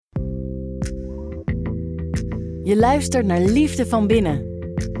Je luistert naar Liefde van Binnen.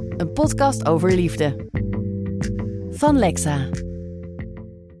 Een podcast over liefde. Van Lexa.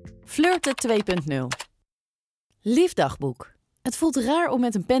 Flirten 2.0. Liefdagboek. Het voelt raar om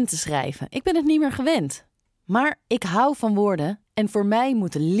met een pen te schrijven. Ik ben het niet meer gewend. Maar ik hou van woorden en voor mij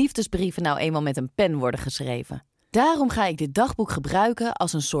moeten liefdesbrieven nou eenmaal met een pen worden geschreven. Daarom ga ik dit dagboek gebruiken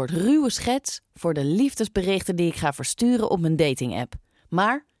als een soort ruwe schets voor de liefdesberichten die ik ga versturen op mijn datingapp.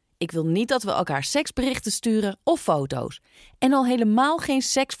 Maar ik wil niet dat we elkaar seksberichten sturen of foto's. En al helemaal geen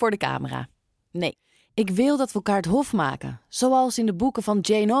seks voor de camera. Nee, ik wil dat we elkaar het hof maken, zoals in de boeken van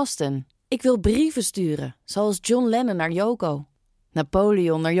Jane Austen. Ik wil brieven sturen, zoals John Lennon naar Yoko,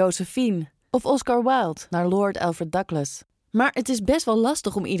 Napoleon naar Josephine of Oscar Wilde naar Lord Alfred Douglas. Maar het is best wel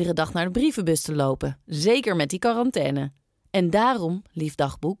lastig om iedere dag naar de brievenbus te lopen, zeker met die quarantaine. En daarom, lief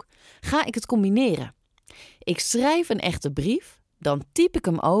dagboek, ga ik het combineren. Ik schrijf een echte brief, dan typ ik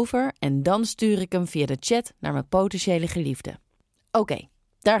hem over en dan stuur ik hem via de chat naar mijn potentiële geliefde. Oké,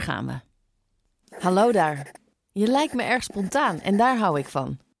 daar gaan we. Hallo daar. Je lijkt me erg spontaan en daar hou ik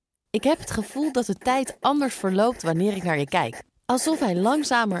van. Ik heb het gevoel dat de tijd anders verloopt wanneer ik naar je kijk. Alsof hij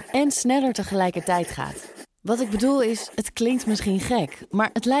langzamer en sneller tegelijkertijd gaat. Wat ik bedoel is, het klinkt misschien gek, maar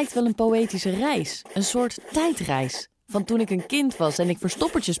het lijkt wel een poëtische reis. Een soort tijdreis. Van toen ik een kind was en ik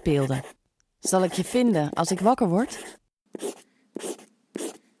verstoppertje speelde. Zal ik je vinden als ik wakker word?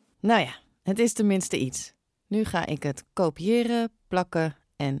 Nou ja, het is tenminste iets. Nu ga ik het kopiëren, plakken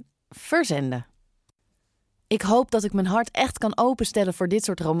en verzenden. Ik hoop dat ik mijn hart echt kan openstellen voor dit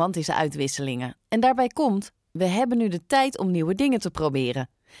soort romantische uitwisselingen. En daarbij komt, we hebben nu de tijd om nieuwe dingen te proberen.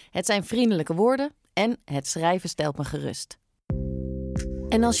 Het zijn vriendelijke woorden en het schrijven stelt me gerust.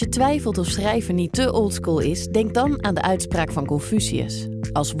 En als je twijfelt of schrijven niet te oldschool is, denk dan aan de uitspraak van Confucius.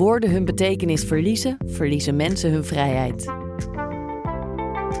 Als woorden hun betekenis verliezen, verliezen mensen hun vrijheid.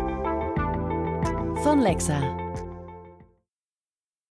 Van Lexa.